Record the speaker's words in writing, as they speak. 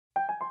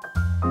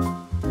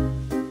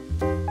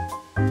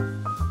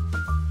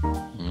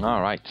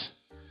All right.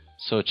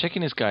 So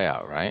checking this guy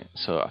out, right?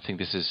 So I think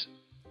this is,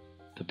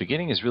 the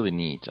beginning is really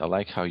neat. I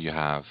like how you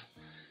have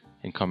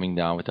him coming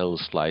down with that little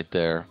slide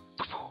there.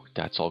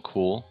 That's all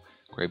cool.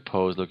 Great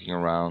pose, looking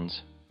around.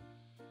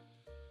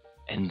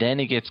 And then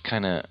it gets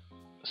kind of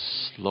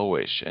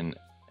slowish, and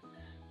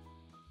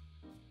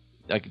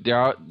like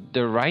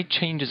the right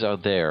changes are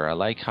there. I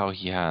like how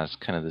he has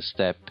kind of the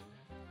step.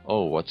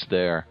 Oh, what's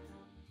there?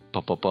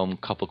 Bum bum bum.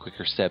 Couple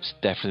quicker steps.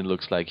 Definitely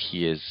looks like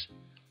he is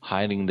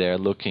hiding there,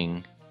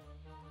 looking,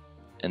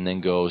 and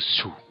then goes.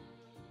 Shoo.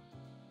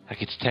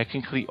 Like it's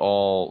technically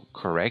all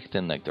correct,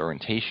 and like the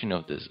orientation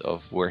of this,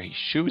 of where he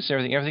shoots,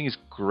 and everything is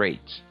great.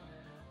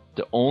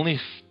 The only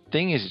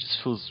thing is, it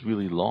just feels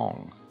really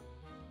long.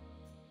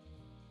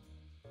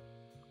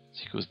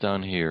 So he goes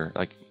down here,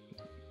 like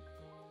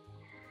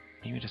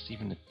maybe that's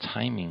even the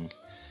timing.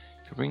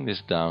 If I bring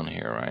this down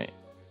here, right,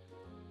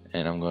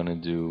 and I'm gonna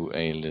do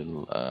a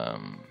little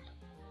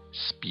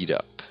speed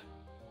up.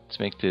 Let's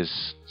make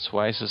this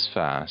twice as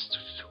fast.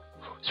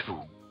 If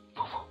you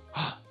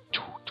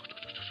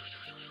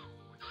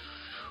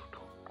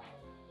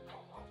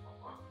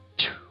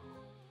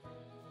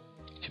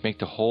make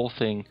the whole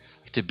thing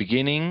at the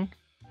beginning,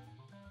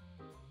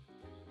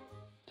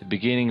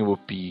 it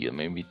would be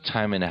maybe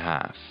time and a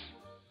half.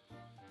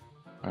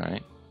 All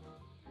right,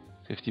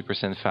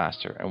 50%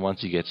 faster, and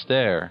once he gets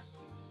there,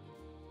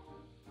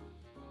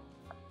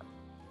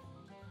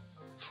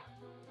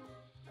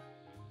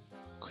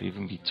 could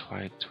even be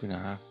twice,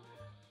 2.5.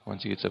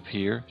 Once he gets up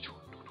here,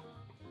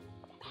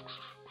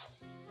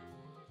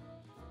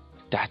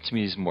 that to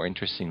me is more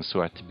interesting.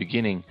 So at the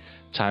beginning,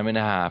 time and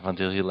a half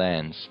until he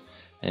lands,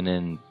 and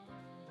then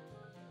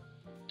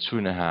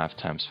 2.5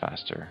 times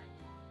faster.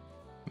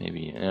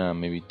 Maybe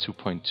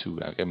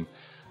 2.2.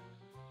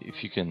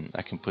 If you can,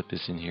 I can put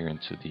this in here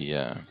into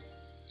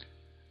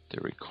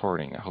the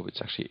recording. I hope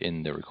it's actually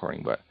in the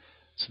recording. But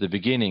so the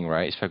beginning,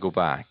 right? If I go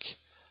back,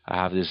 I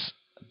have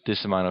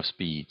this amount of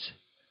speed.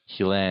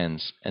 He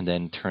lands and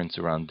then turns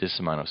around this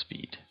amount of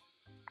speed.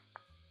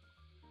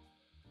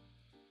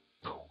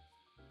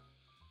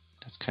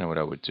 That's kind of what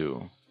I would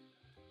do.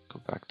 Go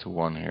back to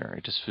 1 here.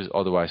 It just feels,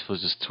 otherwise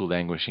feels just too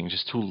languishing,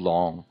 just too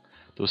long.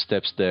 Those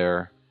steps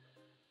there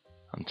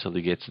until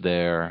he gets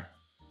there.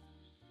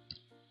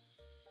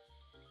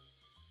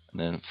 And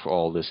then for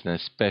all this, and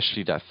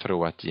especially that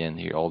throw at the end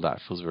here, all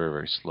that feels very,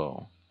 very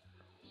slow.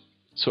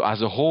 So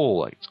as a whole,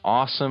 like, it's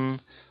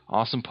awesome,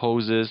 awesome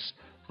poses,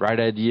 right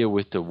idea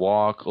with the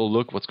walk. Oh,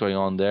 look what's going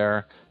on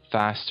there.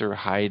 Faster,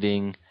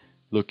 hiding,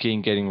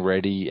 looking, getting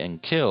ready,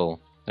 and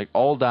kill. Like,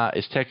 all that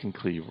is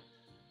technically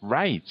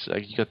right.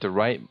 Like, you get the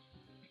right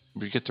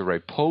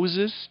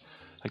poses.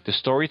 Like, the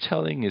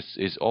storytelling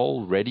is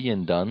all ready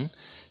and done.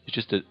 It's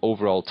just that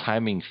overall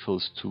timing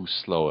feels too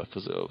slow. It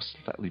feels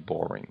slightly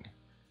boring.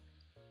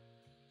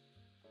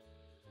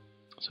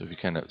 So if you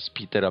kind of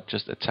speed that up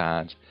just a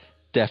tad,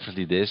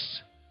 definitely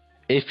this.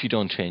 If you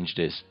don't change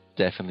this,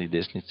 definitely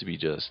this needs to be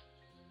just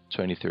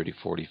 20, 30,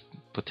 40,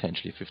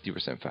 potentially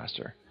 50%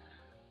 faster.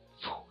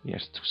 Yeah,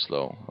 it's too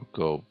slow. I'll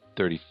go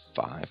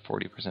 35,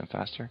 40%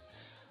 faster.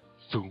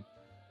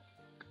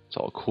 It's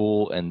all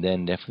cool, and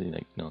then definitely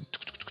like, you know,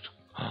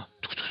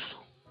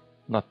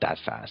 not that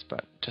fast,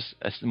 but just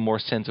a more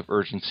sense of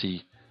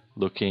urgency,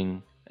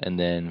 looking, and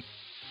then,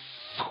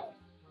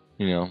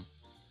 you know.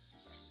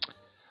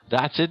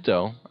 That's it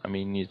though. I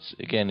mean, it's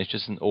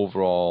just an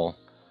overall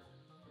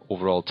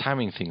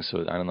timing thing.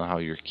 So I don't know how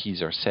your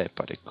keys are set,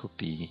 but it could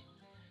be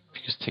if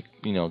you just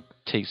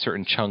take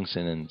certain chunks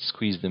and then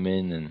squeeze them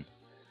in and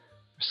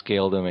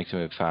scale them, make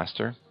them a bit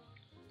faster.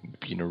 You'd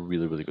be in a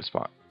really, really good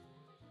spot.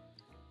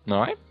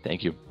 All right,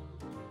 thank you.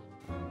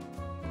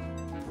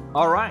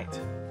 All right,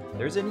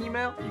 there's an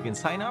email. You can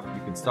sign up.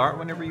 You can start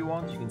whenever you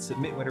want. You can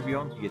submit whenever you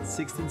want. You get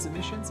 16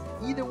 submissions.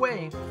 Either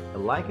way, a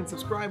like and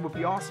subscribe would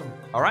be awesome.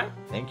 All right,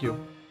 thank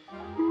you.